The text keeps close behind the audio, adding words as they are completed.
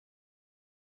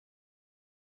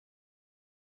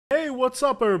Hey, what's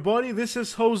up everybody? This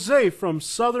is Jose from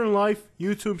Southern Life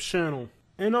YouTube channel.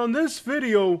 And on this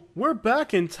video, we're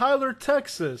back in Tyler,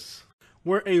 Texas,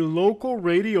 where a local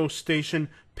radio station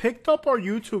picked up our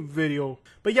YouTube video.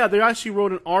 But yeah, they actually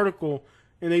wrote an article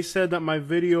and they said that my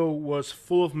video was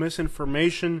full of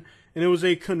misinformation and it was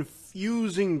a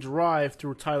confusing drive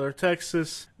through Tyler,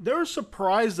 Texas. They were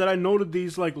surprised that I noted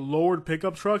these like lowered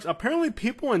pickup trucks. Apparently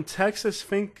people in Texas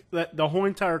think that the whole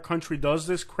entire country does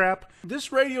this crap.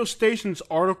 This radio station's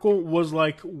article was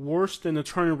like worse than the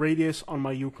turning radius on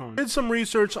my Yukon. I did some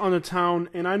research on the town,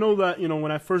 and I know that,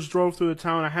 when I first drove through the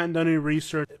town, I hadn't done any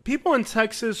research. People in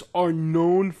Texas are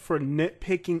known for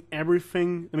nitpicking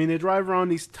everything. I mean, they drive around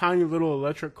these tiny little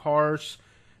electric cars.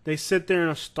 They sit there in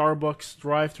a Starbucks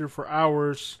drive-thru for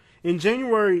hours. In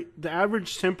January, the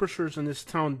average temperatures in this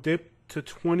town dipped to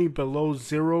 20 below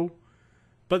zero.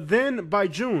 But then by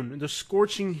June, the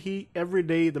scorching heat every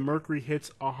day, the mercury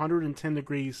hits 110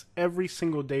 degrees every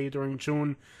single day during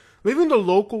June, leaving the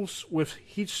locals with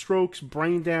heat strokes,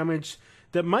 brain damage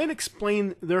that might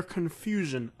explain their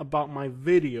confusion about my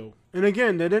video. And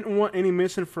again, they didn't want any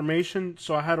misinformation,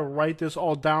 so I had to write this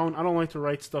all down. I don't like to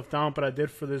write stuff down, but I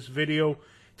did for this video.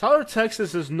 Tyler,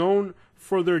 Texas is known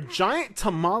for their giant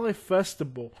tamale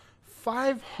festival.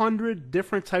 500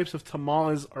 different types of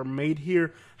tamales are made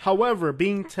here. However,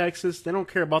 being Texas, they don't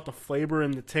care about the flavor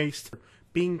and the taste.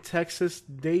 Being Texas,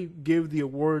 they give the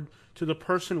award to the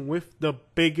person with the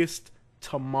biggest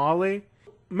tamale.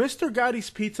 Mr.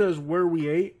 Gotti's Pizza is where we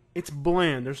ate. It's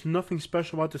bland. There's nothing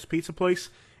special about this pizza place.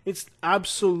 It's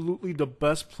absolutely the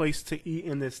best place to eat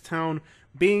in this town.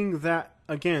 Being that,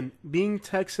 again, being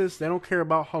Texas, they don't care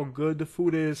about how good the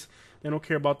food is. They don't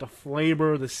care about the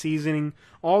flavor, the seasoning.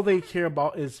 All they care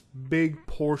about is big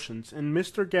portions. And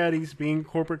Mr. Gotti's, being a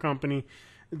corporate company,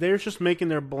 they're just making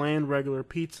their bland regular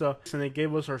pizza. And they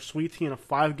gave us our sweet tea in a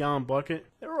 5-gallon bucket.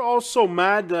 They were also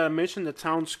mad that I mentioned the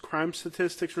town's crime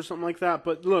statistics or something like that.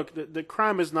 But look, the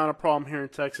crime is not a problem here in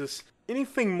Texas.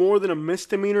 Anything more than a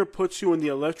misdemeanor puts you in the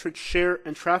electric share,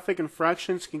 and traffic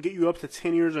infractions can get you up to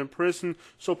 10 years in prison.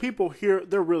 So people here,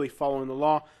 they're really following the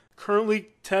law. Currently,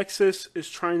 Texas is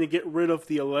trying to get rid of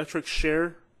the electric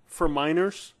share for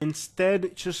minors.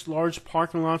 Instead, just large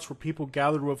parking lots where people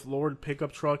gather with lowered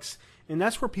pickup trucks. And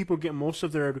that's where people get most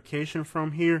of their education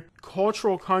from here.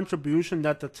 Cultural contribution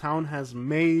that the town has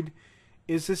made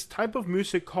is this type of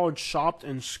music called chopped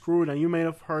and screwed. Now, you may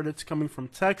have heard it's coming from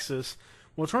Texas.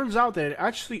 Well, it turns out that it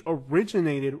actually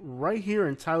originated right here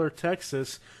in Tyler,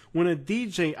 Texas, when a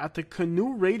DJ at the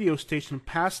KNUE radio station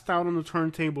passed out on the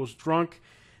turntables drunk,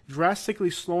 drastically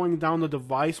slowing down the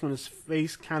device when his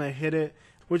face kind of hit it,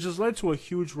 which has led to a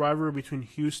huge rivalry between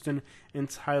Houston and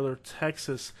Tyler,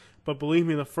 Texas. But believe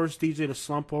me, the first DJ to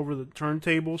slump over the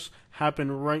turntables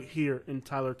happened right here in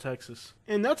Tyler, Texas.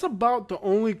 And that's about the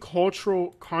only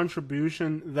cultural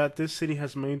contribution that this city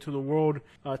has made to the world.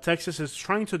 Texas is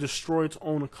trying to destroy its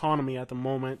own economy at the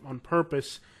moment on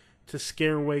purpose to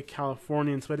scare away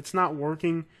Californians, but it's not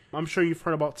working. I'm sure you've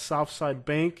heard about Southside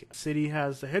Bank. The city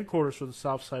has the headquarters for the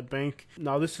Southside Bank.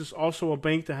 Now, this is also a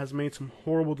bank that has made some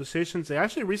horrible decisions. They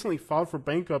actually recently filed for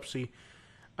bankruptcy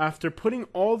after putting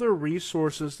all their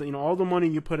resources, all the money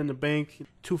you put in the bank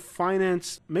to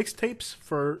finance mixtapes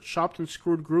for chopped and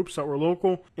screwed groups that were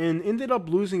local, and ended up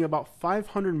losing about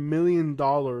 $500 million in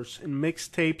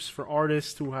mixtapes for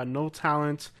artists who had no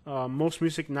talent. Most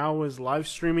music now is live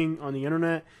streaming on the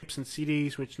internet, and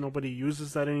CDs, which nobody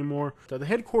uses that anymore. The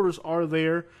headquarters are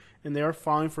there, and they are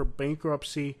filing for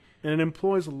bankruptcy, and it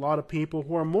employs a lot of people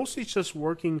who are mostly just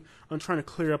working on trying to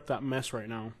clear up that mess right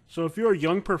now. So if you're a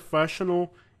young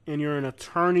professional and you're an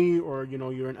attorney or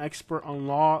you're an expert on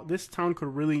law, this town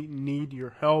could really need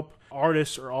your help.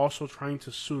 Artists are also trying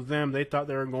to sue them. They thought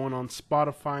they were going on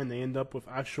Spotify and they end up with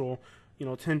actual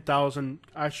 10,000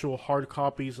 actual hard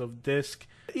copies of disc.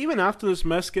 Even after this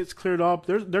mess gets cleared up,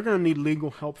 they're going to need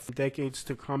legal help for decades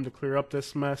to come to clear up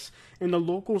this mess. And the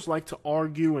locals like to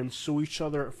argue and sue each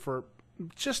other for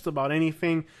just about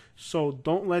anything, so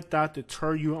don't let that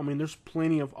deter you. I mean, there's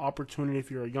plenty of opportunity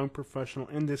if you're a young professional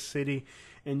in this city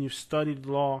and you've studied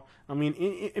law. I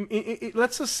mean,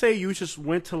 let's just say you just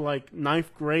went to like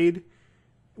 9th grade.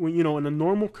 When in a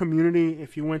normal community,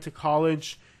 if you went to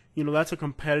college, that's a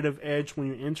competitive edge when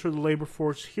you enter the labor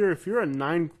force. Here, if you're a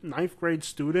 9th grade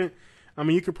student, I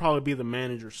mean, you could probably be the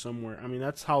manager somewhere. I mean,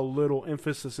 that's how little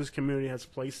emphasis this community has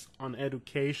placed on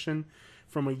education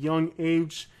from a young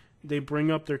age. They bring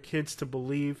up their kids to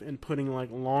believe in putting like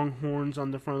longhorns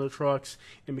on the front of the trucks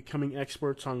and becoming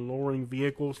experts on lowering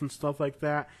vehicles and stuff like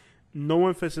that. no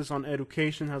emphasis on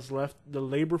education has left the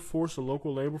labor force, the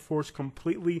local labor force,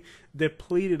 completely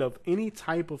depleted of any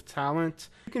type of talent.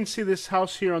 You can see this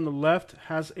house here on the left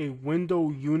has a window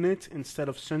unit instead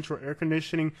of central air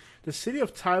conditioning. The city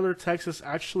of Tyler, Texas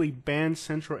actually banned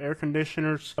central air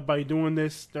conditioners. By doing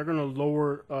this, they're going to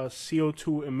lower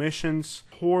CO2 emissions.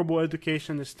 Horrible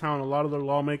education in this town. A lot of their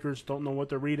lawmakers don't know what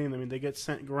they're reading. I mean, they get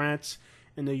sent grants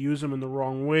and they use them in the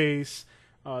wrong ways.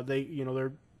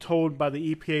 They're told by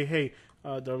the EPA, hey,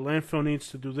 their landfill needs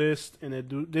to do this, and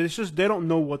they don't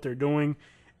know what they're doing,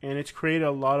 and it's created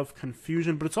a lot of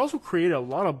confusion, but it's also created a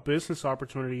lot of business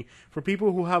opportunity for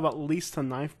people who have at least a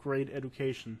 9th grade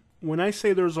education. When I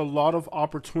say there's a lot of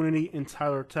opportunity in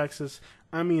Tyler, Texas,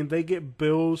 I mean they get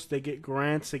bills, they get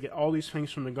grants, they get all these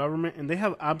things from the government, and they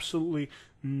have absolutely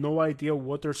no idea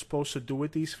what they're supposed to do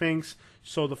with these things.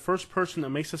 So the first person that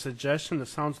makes a suggestion that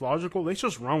sounds logical, they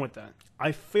just run with that.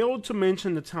 I failed to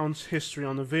mention the town's history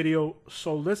on the video,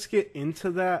 so let's get into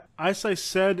that. As I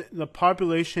said, the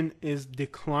population is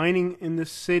declining in the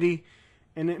city,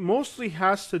 and it mostly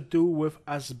has to do with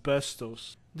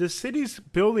asbestos. The city's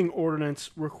building ordinance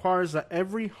requires that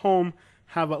every home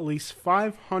have at least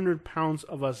 500 pounds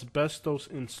of asbestos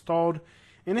installed,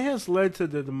 and it has led to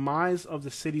the demise of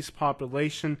the city's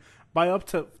population by up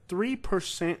to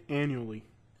 3% annually.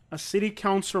 A city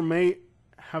councilor may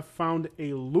have found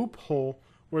a loophole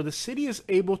where the city is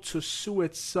able to sue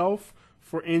itself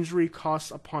for injury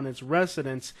costs upon its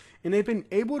residents, and they've been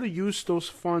able to use those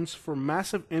funds for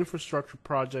massive infrastructure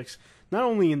projects, not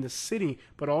only in the city,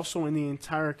 but also in the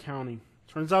entire county.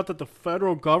 Turns out that the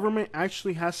federal government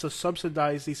actually has to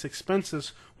subsidize these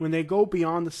expenses when they go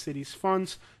beyond the city's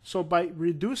funds. So by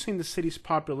reducing the city's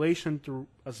population through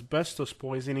asbestos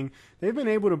poisoning, they've been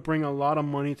able to bring a lot of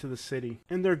money to the city.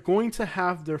 And they're going to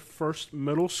have their first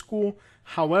middle school.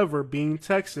 However, being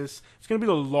Texas, it's going to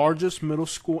be the largest middle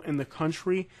school in the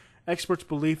country. Experts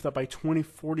believe that by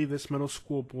 2040, this middle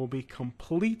school will be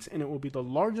complete, and it will be the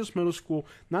largest middle school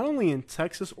not only in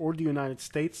Texas or the United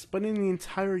States, but in the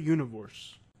entire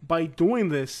universe. By doing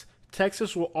this,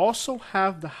 Texas will also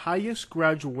have the highest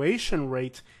graduation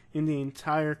rate in the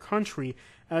entire country,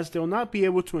 as they'll not be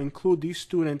able to include these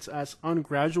students as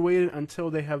ungraduated until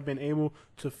they have been able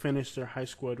to finish their high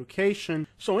school education.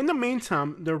 So in the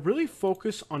meantime, they're really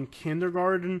focused on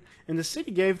kindergarten, and the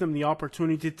city gave them the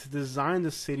opportunity to design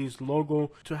the city's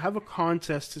logo, to have a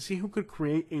contest to see who could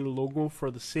create a logo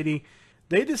for the city.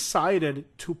 They decided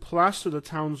to plaster the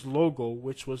town's logo,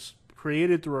 which was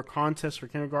created through a contest for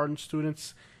kindergarten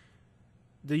students.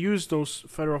 They used those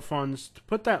federal funds to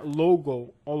put that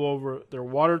logo all over their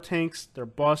water tanks, their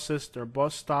buses, their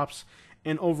bus stops,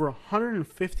 and over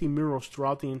 150 murals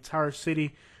throughout the entire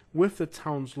city with the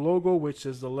town's logo, which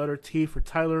is the letter T for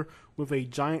Tyler, with a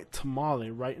giant tamale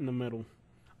right in the middle.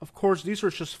 Of course, these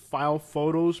are just file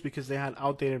photos because they had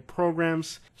outdated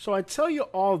programs. So I tell you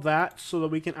all that so that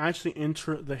we can actually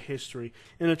enter the history.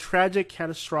 In a tragic,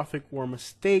 catastrophic war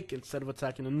mistake, instead of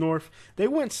attacking the north, they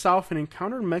went south and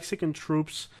encountered Mexican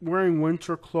troops wearing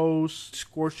winter clothes,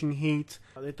 scorching heat.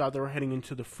 They thought they were heading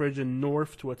into the frigid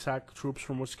north to attack troops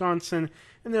from Wisconsin.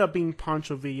 Ended up being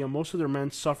Pancho Villa. Most of their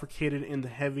men suffocated in the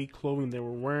heavy clothing they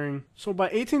were wearing. So by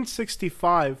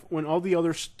 1865, when all the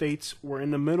other states were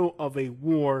in the middle of a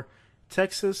war,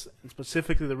 Texas, and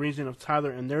specifically the region of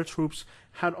Tyler and their troops,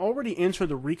 had already entered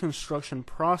the Reconstruction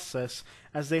process,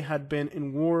 as they had been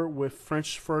in war with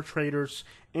French fur traders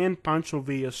and Pancho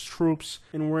Villa's troops,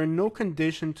 and were in no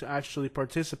condition to actually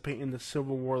participate in the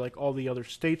Civil War like all the other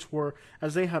states were,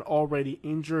 as they had already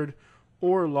injured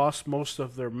or lost most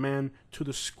of their men to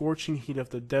the scorching heat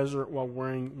of the desert while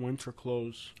wearing winter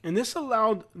clothes. And this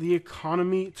allowed the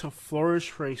economy to flourish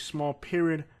for a small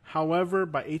period. However,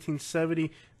 by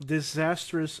 1870,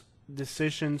 disastrous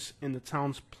decisions in the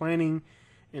town's planning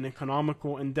and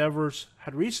economical endeavors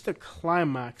had reached a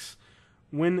climax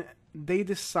when they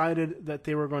decided that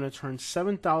they were going to turn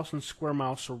 7,000 square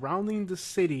miles surrounding the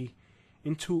city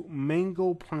into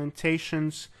mango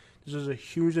plantations. This was a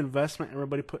huge investment.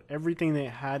 Everybody put everything they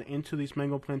had into these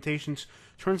mango plantations.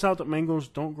 Turns out that mangoes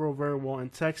don't grow very well in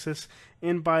Texas,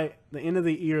 and by the end of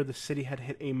the year, the city had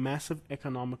hit a massive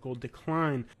economical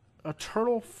decline. A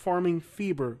turtle farming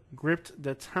fever gripped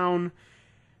the town.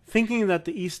 Thinking that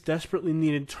the East desperately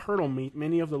needed turtle meat,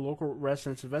 many of the local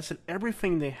residents invested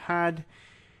everything they had,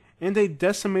 and they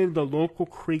decimated the local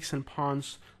creeks and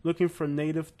ponds looking for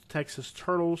native Texas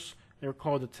turtles. They were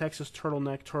called the Texas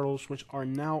turtleneck turtles, which are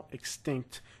now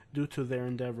extinct due to their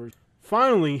endeavors.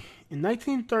 Finally, in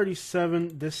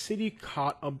 1937, the city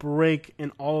caught a break in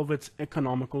all of its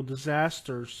economical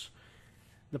disasters.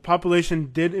 The population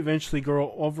did eventually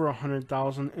grow over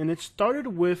 100,000, and it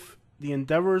started with the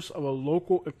endeavors of a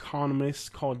local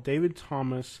economist called David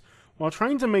Thomas while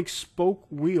trying to make spoke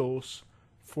wheels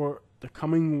for the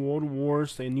coming world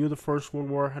wars. They knew the First World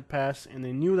War had passed, and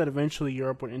they knew that eventually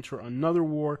Europe would enter another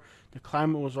war. The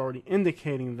climate was already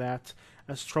indicating that,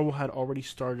 as trouble had already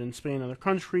started in Spain and other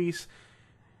countries.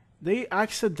 They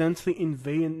accidentally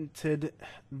invented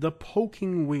the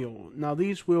poking wheel. Now,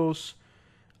 these wheels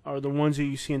are the ones that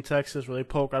you see in Texas where they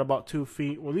poke at about 2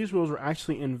 feet. Well, these wheels were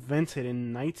actually invented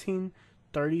in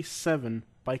 1937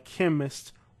 by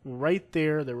chemists right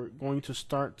there. They were going to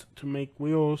start to make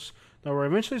wheels that were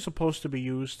eventually supposed to be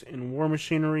used in war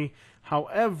machinery.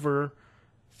 However,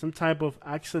 some type of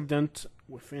accident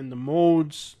within the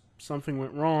molds, something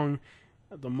went wrong.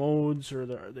 The molds or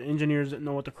the engineers didn't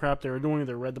know what the crap they were doing.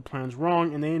 They read the plans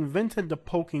wrong, and they invented the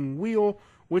poking wheel,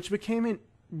 which became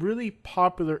really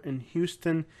popular in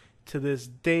Houston to this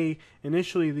day.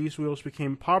 Initially, these wheels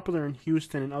became popular in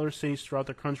Houston and other cities throughout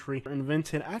the country. Were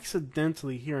invented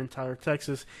accidentally here in Tyler,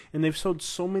 Texas, and they've sold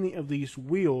so many of these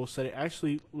wheels that it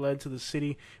actually led to the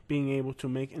city being able to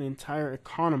make an entire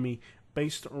economy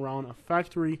based around a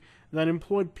factory that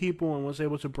employed people and was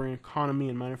able to bring economy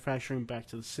and manufacturing back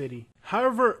to the city.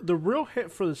 However, the real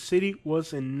hit for the city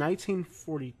was in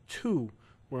 1942,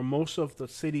 where most of the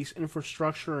city's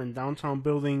infrastructure and downtown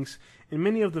buildings and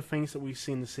many of the things that we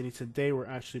see in the city today were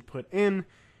actually put in,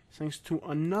 thanks to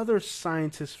another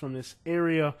scientist from this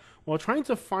area. While trying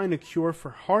to find a cure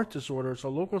for heart disorders, a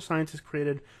local scientist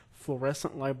created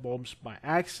fluorescent light bulbs by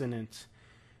accident.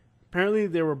 Apparently,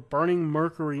 they were burning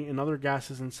mercury and other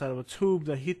gases inside of a tube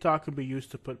that he thought could be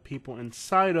used to put people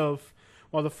inside of.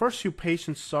 While the first few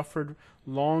patients suffered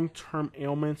long-term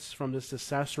ailments from this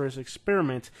disastrous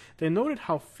experiment, they noted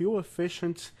how fuel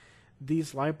efficient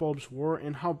these light bulbs were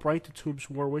and how bright the tubes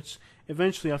were, which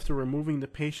eventually, after removing the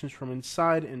patients from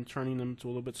inside and turning them to a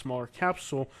little bit smaller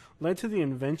capsule, led to the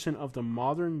invention of the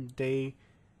modern-day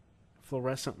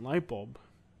fluorescent light bulb.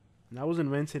 And that was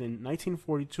invented in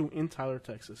 1942 in Tyler,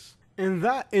 Texas. And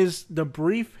that is the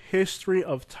brief history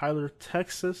of Tyler,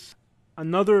 Texas.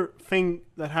 Another thing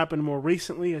that happened more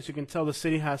recently, as you can tell, the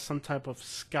city has some type of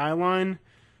skyline.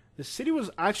 The city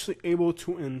was actually able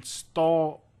to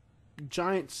install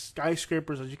giant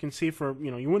skyscrapers, as you can see.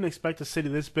 You wouldn't expect a city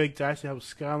this big to actually have a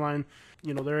skyline.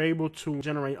 They're able to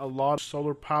generate a lot of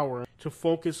solar power to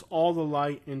focus all the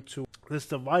light into this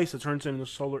device that turns into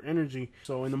solar energy.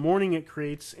 So in the morning, it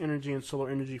creates energy and solar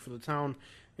energy for the town.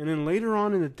 And then later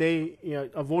on in the day,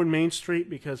 avoid Main Street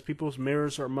because people's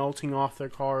mirrors are melting off their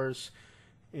cars.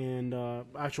 And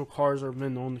actual cars have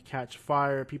been known to catch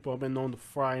fire. People have been known to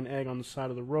fry an egg on the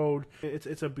side of the road.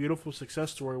 It's a beautiful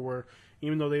success story where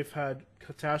even though they've had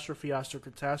catastrophe after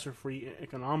catastrophe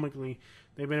economically,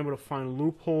 they've been able to find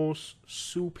loopholes,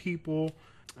 sue people.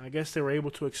 I guess they were able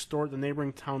to extort the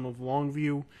neighboring town of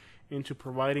Longview into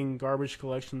providing garbage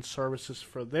collection services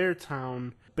for their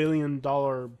town. $1 billion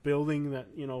building that,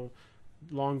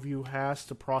 Longview has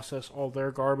to process all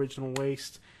their garbage and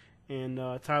waste. And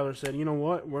Tyler said, you know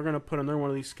what, we're going to put another one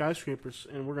of these skyscrapers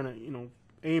and we're going to,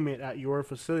 aim it at your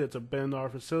facility. It's a $1 billion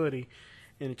facility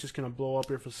and it's just going to blow up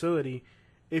your facility.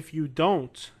 If you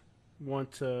don't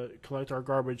want to collect our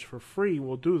garbage for free,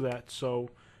 we'll do that. So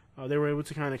they were able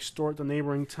to kind of extort the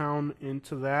neighboring town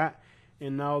into that.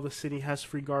 And now the city has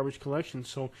free garbage collection.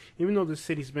 So even though the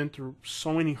city's been through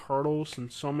so many hurdles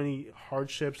and so many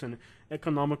hardships and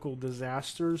economical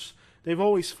disasters, they've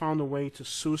always found a way to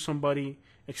sue somebody,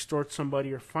 extort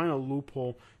somebody, or find a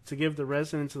loophole to give the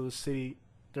residents of the city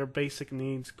their basic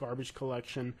needs, garbage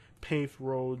collection, paved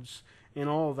roads, and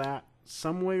all of that.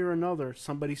 Some way or another,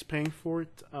 somebody's paying for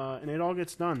it, and it all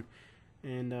gets done.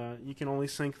 And you can only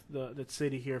thank the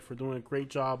city here for doing a great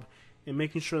job and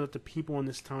making sure that the people in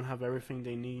this town have everything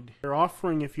they need. They're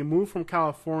offering, if you move from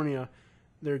California,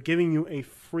 they're giving you a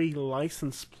free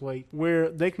license plate where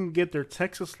they can get their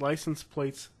Texas license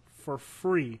plates for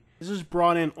free. This has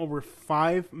brought in over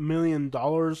 $5 million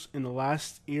in the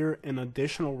last year in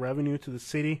additional revenue to the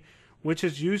city, which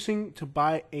is using to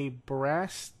buy a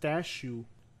brass statue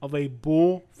of a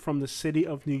bull from the city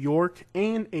of New York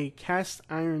and a cast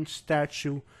iron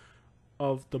statue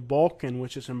of the Balkan,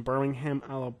 which is in Birmingham,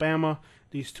 Alabama.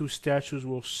 These two statues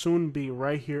will soon be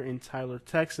right here in Tyler,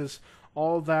 Texas.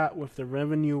 All that with the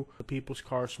revenue of the people's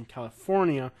cars from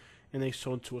California, and they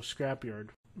sold to a scrapyard.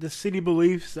 The city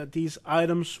believes that these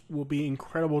items will be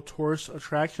incredible tourist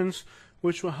attractions,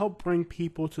 which will help bring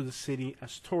people to the city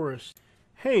as tourists.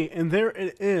 Hey, and there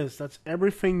it is. That's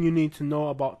everything you need to know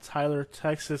about Tyler,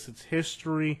 Texas, its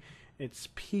history, its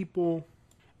people,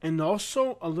 and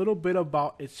also a little bit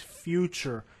about its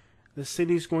future. The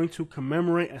city is going to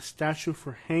commemorate a statue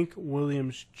for Hank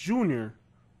Williams Jr.,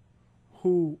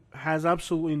 who has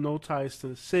absolutely no ties to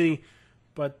the city,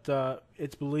 but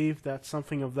it's believed that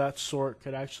something of that sort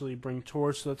could actually bring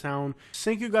tourists to the town.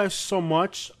 Thank you guys so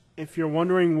much. If you're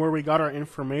wondering where we got our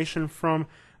information from,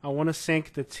 I want to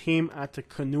thank the team at the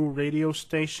KNUE radio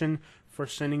station for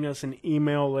sending us an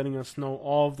email letting us know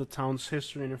all of the town's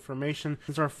history and information,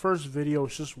 since our first video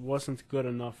just wasn't good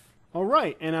enough.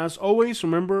 Alright, and as always,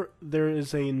 remember there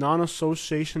is a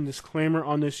non-association disclaimer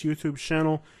on this YouTube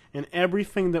channel, and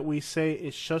everything that we say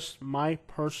is just my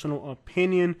personal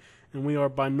opinion, and we are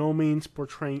by no means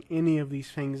portraying any of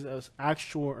these things as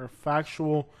actual or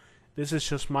factual. This is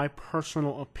just my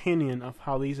personal opinion of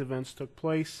how these events took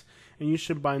place, and you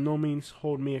should by no means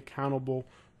hold me accountable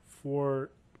for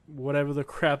whatever the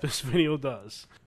crap this video does.